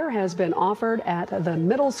choir has been offered at the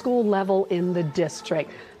middle school level in the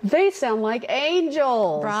district. They sound like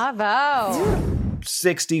angels. Bravo.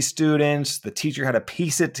 60 students. The teacher had to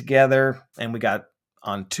piece it together, and we got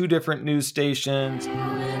on 2 different news stations.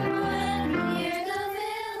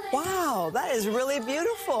 That is really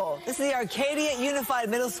beautiful. This is the Arcadia Unified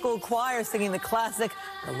Middle School Choir singing the classic,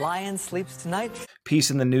 The Lion Sleeps Tonight.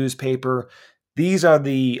 Piece in the newspaper. These are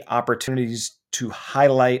the opportunities to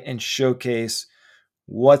highlight and showcase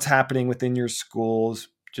what's happening within your schools,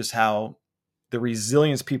 just how the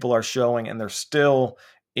resilience people are showing, and they're still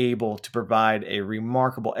able to provide a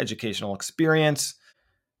remarkable educational experience.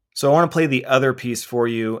 So I want to play the other piece for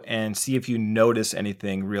you and see if you notice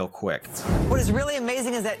anything real quick. What is really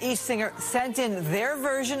amazing is that each singer sent in their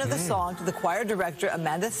version of the song to the choir director,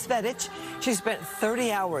 Amanda Svedich. She spent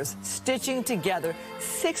 30 hours stitching together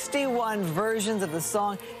 61 versions of the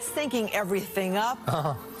song, syncing everything up.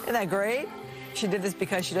 Isn't that great? She did this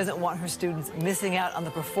because she doesn't want her students missing out on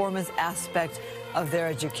the performance aspect of their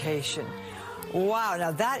education. Wow,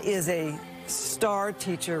 now that is a star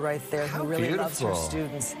teacher right there who really loves her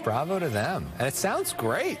students. Bravo to them. And it sounds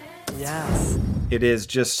great. Yes. It is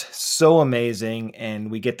just so amazing,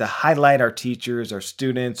 and we get to highlight our teachers, our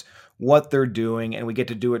students, what they're doing, and we get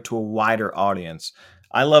to do it to a wider audience.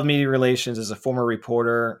 I love media relations as a former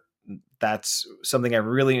reporter. That's something I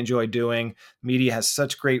really enjoy doing. Media has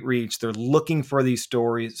such great reach. They're looking for these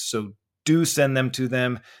stories, so do send them to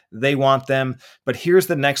them. They want them. But here's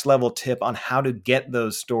the next level tip on how to get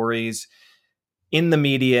those stories in the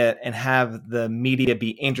media and have the media be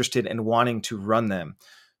interested in wanting to run them.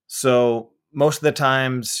 So most of the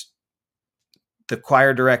times, the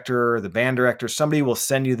choir director or the band director, somebody will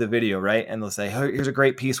send you the video, right? And they'll say, hey, here's a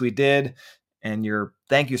great piece we did. And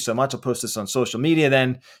thank you so much. I'll post this on social media.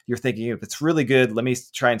 Then you're thinking, if it's really good, let me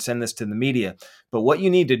try and send this to the media. But what you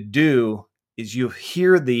need to do is you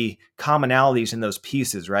hear the commonalities in those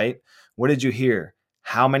pieces, right? What did you hear?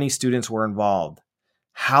 How many students were involved?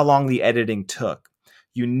 How long the editing took.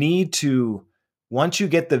 You need to, once you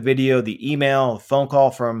get the video, the email, phone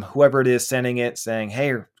call from whoever it is sending it, saying,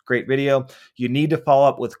 hey, great video, you need to follow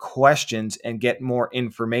up with questions and get more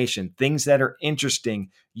information, things that are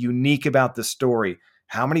interesting, unique about the story.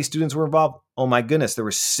 How many students were involved? Oh my goodness, there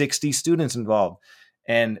were 60 students involved.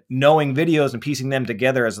 And knowing videos and piecing them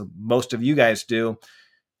together, as most of you guys do,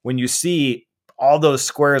 when you see all those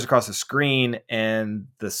squares across the screen and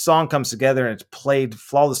the song comes together and it's played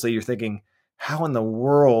flawlessly, you're thinking, how in the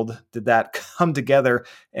world did that come together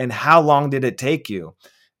and how long did it take you?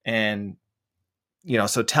 And,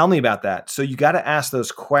 so tell me about that. So you got to ask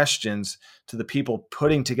those questions to the people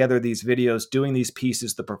putting together these videos, doing these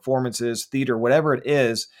pieces, the performances, theater, whatever it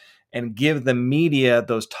is, and give the media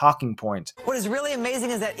those talking points. What is really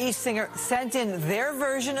amazing is that each singer sent in their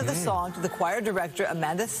version of the song to the choir director,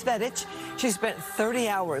 Amanda Svedich. She spent 30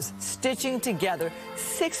 hours stitching together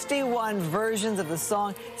 61 versions of the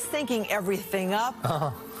song, syncing everything up.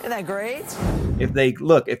 Isn't that great?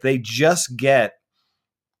 If they just get,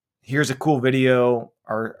 here's a cool video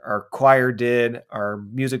our choir did, our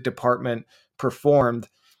music department performed,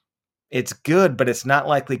 it's good, but it's not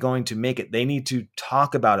likely going to make it. They need to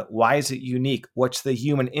talk about it. Why is it unique? What's the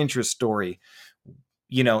human interest story?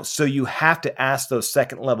 So you have to ask those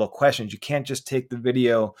second level questions. You can't just take the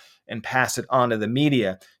video and pass it on to the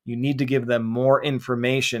media. You need to give them more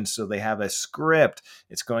information so they have a script.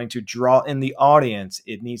 It's going to draw in the audience.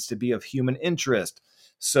 It needs to be of human interest.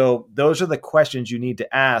 So those are the questions you need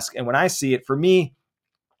to ask. And when I see it, for me,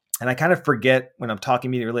 and I kind of forget when I'm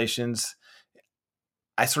talking media relations,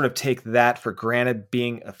 I sort of take that for granted,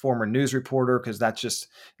 being a former news reporter, because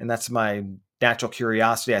that's my natural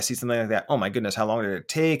curiosity. I see something like that. Oh my goodness, how long did it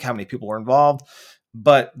take? How many people were involved?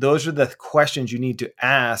 But those are the questions you need to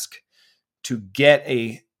ask to get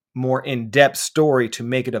a more in-depth story to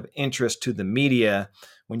make it of interest to the media.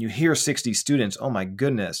 When you hear 60 students, oh my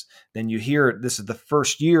goodness, then you hear this is the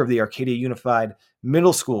first year of the Arcadia Unified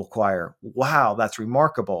Middle School Choir. Wow, that's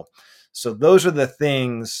remarkable. So those are the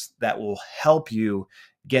things that will help you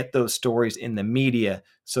get those stories in the media.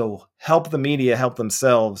 So help the media help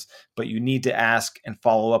themselves, but you need to ask and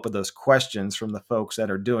follow up with those questions from the folks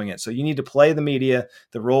that are doing it. So you need to play the media,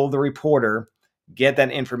 the role of the reporter, get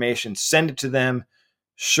that information, send it to them,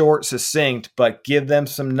 short, succinct, but give them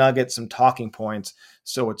some nuggets, some talking points,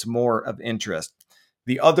 so it's more of interest.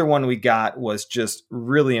 The other one we got was just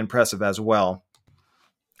really impressive as well.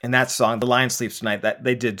 And that song, The Lion Sleeps Tonight, that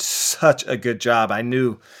they did such a good job. I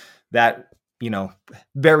knew that,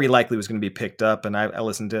 very likely was going to be picked up, and I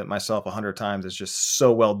listened to it myself 100 times. It's just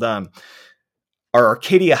so well done. Our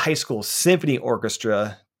Arcadia High School Symphony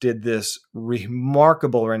Orchestra did this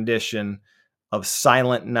remarkable rendition of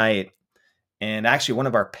Silent Night. And actually, one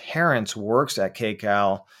of our parents works at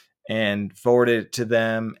KCAL and forwarded it to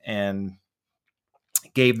them and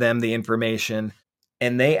gave them the information.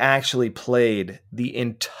 And they actually played the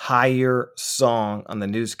entire song on the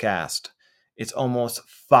newscast. It's almost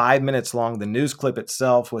 5 minutes long. The news clip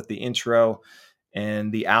itself with the intro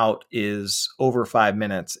and the out is over 5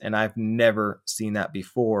 minutes. And I've never seen that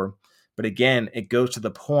before. But again, it goes to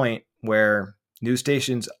the point where news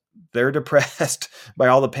stations, they're depressed by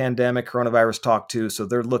all the pandemic coronavirus talk too. So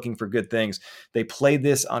they're looking for good things. They played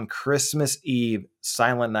this on Christmas Eve,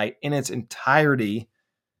 Silent Night, in its entirety.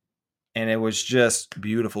 And it was just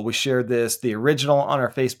beautiful. We shared the original on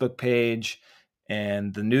our Facebook page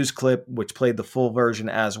and the news clip, which played the full version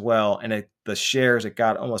as well. And the shares, it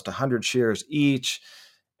got almost 100 shares each.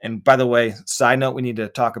 And by the way, side note, we need to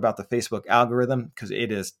talk about the Facebook algorithm because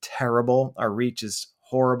it is terrible. Our reach is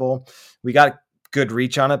horrible. We got good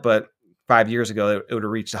reach on it, but 5 years ago, it would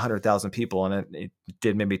have reached 100,000 people, and it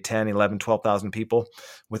did maybe 10, 11, 12,000 people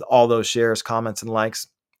with all those shares, comments, and likes.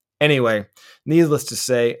 Anyway, needless to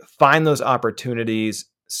say, find those opportunities,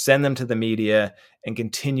 send them to the media, and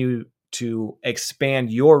continue to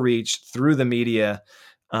expand your reach through the media.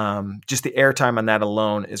 Just the airtime on that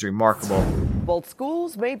alone is remarkable. Both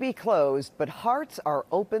schools may be closed, but hearts are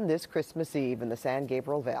open this Christmas Eve in the San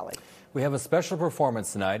Gabriel Valley. We have a special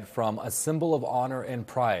performance tonight from A Symbol of Honor and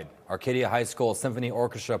Pride. Arcadia High School Symphony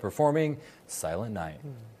Orchestra performing Silent Night.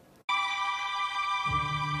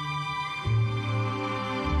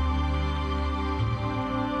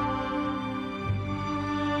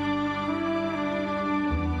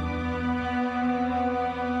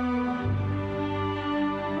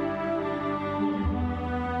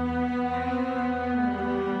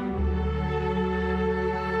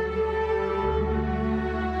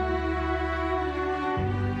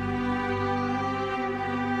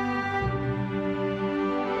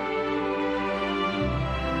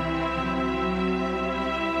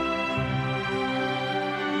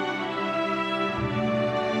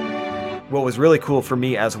 What was really cool for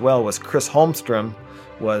me as well was Chris Holmstrom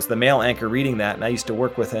was the male anchor reading that, and I used to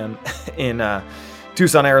work with him in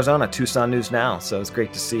Tucson, Arizona, Tucson News Now. So it's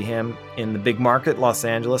great to see him in the big market, Los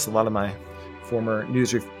Angeles. A lot of my former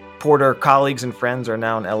news reporter colleagues and friends are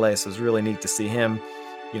now in LA, so it's really neat to see him,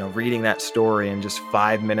 reading that story in just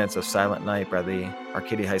 5 minutes of Silent Night by the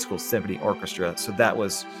Arcadia High School Symphony Orchestra. So that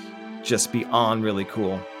was just beyond really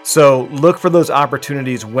cool. So look for those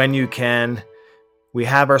opportunities when you can. We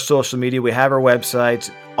have our social media, we have our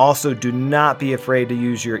websites. Also, do not be afraid to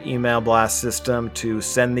use your email blast system to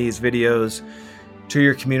send these videos to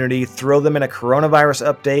your community. Throw them in a coronavirus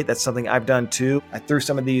update. That's something I've done too. I threw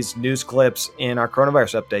some of these news clips in our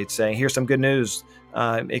coronavirus update saying, here's some good news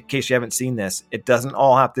in case you haven't seen this. It doesn't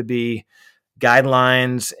all have to be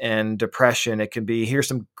guidelines and depression. It can be, here's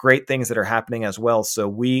some great things that are happening as well. So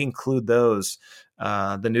we include those,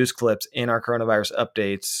 the news clips in our coronavirus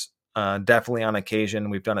updates. Definitely on occasion.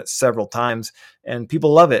 We've done it several times and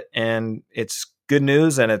people love it. And it's good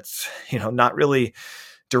news, and it's, not really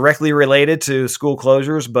directly related to school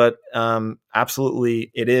closures, but absolutely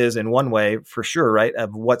it is in one way for sure, right?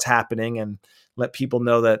 Of what's happening, and let people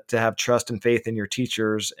know that to have trust and faith in your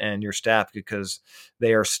teachers and your staff because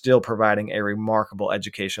they are still providing a remarkable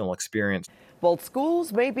educational experience. Both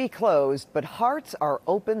schools may be closed, but hearts are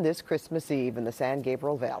open this Christmas Eve in the San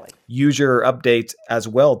Gabriel Valley. Use your updates as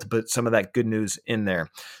well to put some of that good news in there.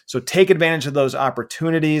 So take advantage of those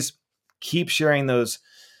opportunities. Keep sharing those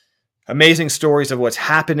amazing stories of what's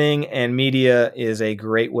happening, and media is a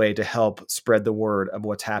great way to help spread the word of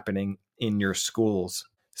what's happening in your schools.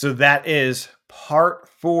 So that is Part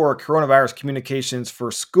 4, Coronavirus Communications for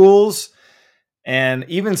Schools. And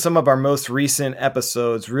even some of our most recent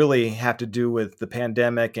episodes really have to do with the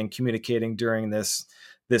pandemic and communicating during this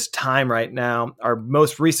time right now. Our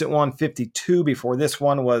most recent one, 52, before this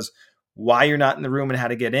one, was why you're not in the room and how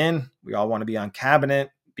to get in. We all want to be on cabinet,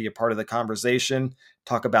 be a part of the conversation,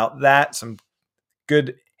 talk about that. Some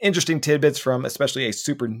good, interesting tidbits from especially a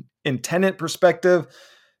superintendent perspective.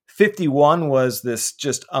 51 was this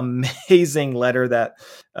just amazing letter that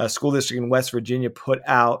a school district in West Virginia put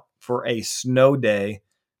out for a snow day.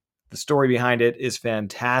 The story behind it is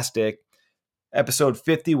fantastic. Episode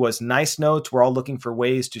 50 was Nice Notes. We're all looking for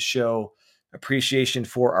ways to show appreciation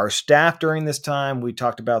for our staff during this time. We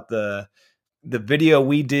talked about the video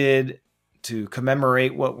we did to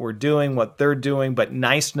commemorate what we're doing, what they're doing. But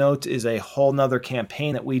Nice Notes is a whole nother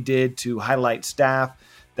campaign that we did to highlight staff.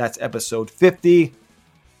 That's episode 50.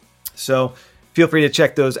 So feel free to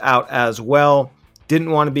check those out as well.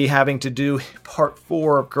 Didn't want to be having to do part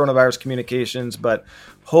 4 of coronavirus communications, but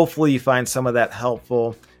hopefully you find some of that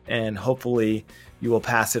helpful, and hopefully you will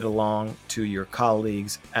pass it along to your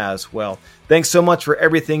colleagues as well. Thanks so much for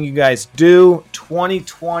everything you guys do.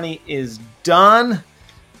 2020 is done.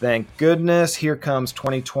 Thank goodness. Here comes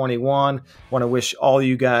 2021. Want to wish all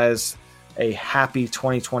you guys a happy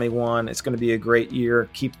 2021. It's going to be a great year.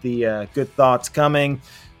 Keep the good thoughts coming.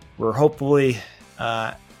 We're hopefully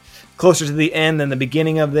closer to the end than the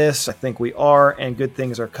beginning of this. I think we are, and good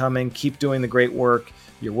things are coming. Keep doing the great work.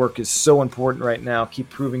 Your work is so important right now. Keep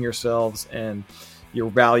proving yourselves and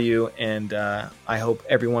your value, and I hope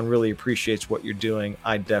everyone really appreciates what you're doing.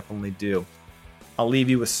 I definitely do. I'll leave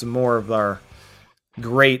you with some more of our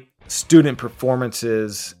great student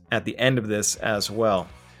performances at the end of this as well.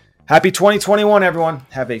 Happy 2021, everyone.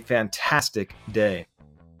 Have a fantastic day.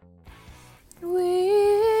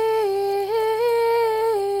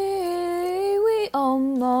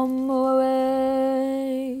 On my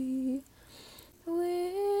way, we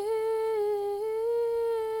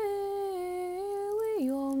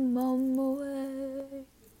on my way.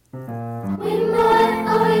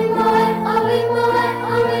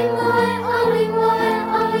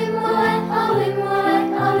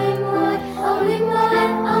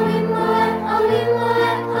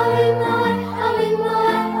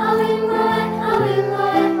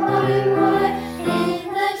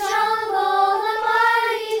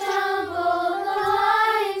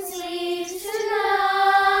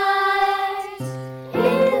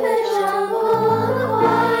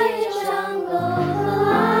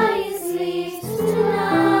 Sleeps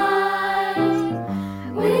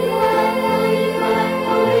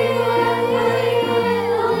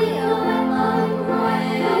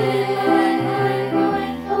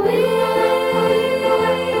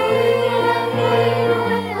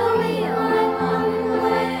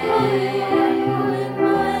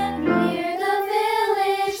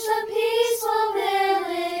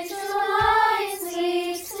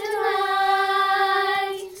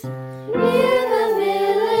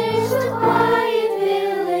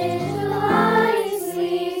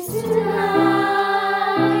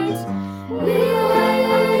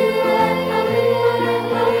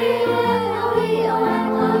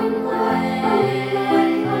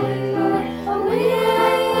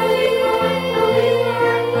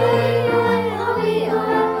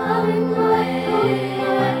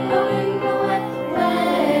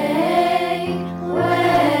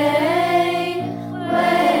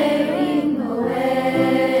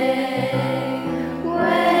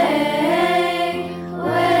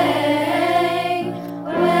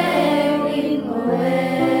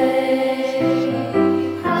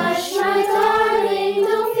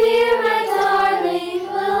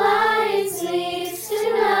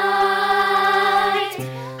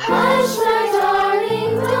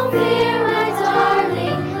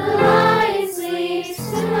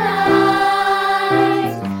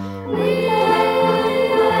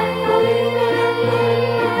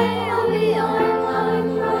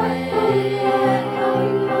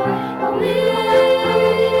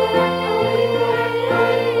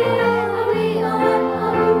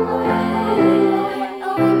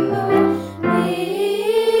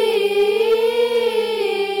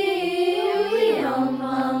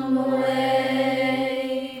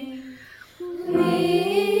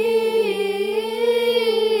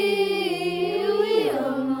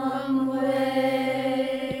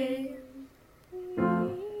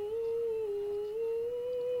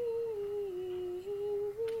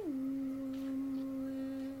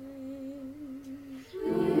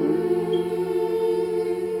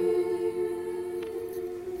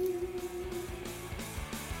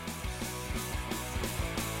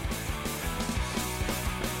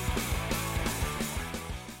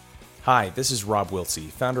Hi, this is Rob Wiltsey,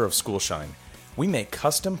 founder of Schoolshine. We make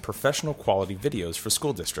custom professional quality videos for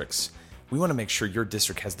school districts. We want to make sure your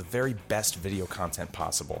district has the very best video content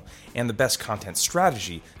possible and the best content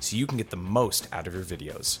strategy so you can get the most out of your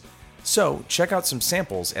videos. So check out some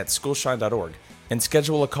samples at schoolshine.org and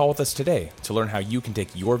schedule a call with us today to learn how you can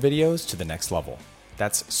take your videos to the next level.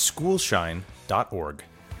 That's schoolshine.org.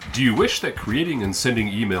 Do you wish that creating and sending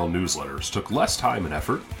email newsletters took less time and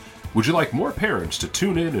effort? Would you like more parents to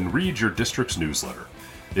tune in and read your district's newsletter?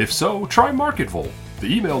 If so, try MarketVolt,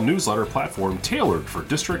 the email newsletter platform tailored for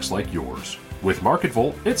districts like yours. With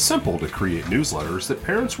MarketVolt, it's simple to create newsletters that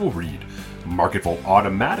parents will read. MarketVolt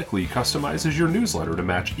automatically customizes your newsletter to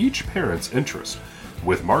match each parent's interest.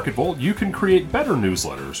 With MarketVolt, you can create better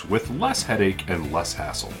newsletters with less headache and less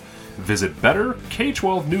hassle. Visit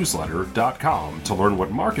betterk12newsletter.com to learn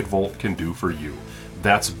what MarketVolt can do for you.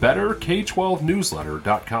 That's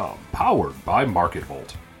betterk12newsletter.com, powered by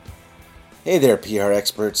MarketVolt. Hey there, PR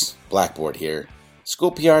experts. Blackboard here. School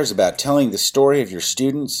PR is about telling the story of your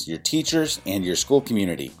students, your teachers, and your school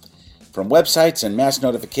community. From websites and mass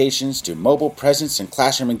notifications to mobile presence and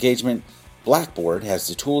classroom engagement, Blackboard has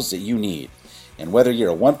the tools that you need. And whether you're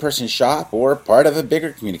a one-person shop or part of a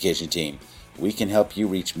bigger communication team, we can help you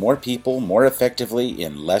reach more people more effectively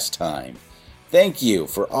in less time. Thank you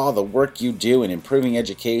for all the work you do in improving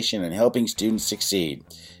education and helping students succeed.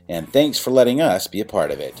 And thanks for letting us be a part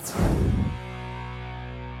of it.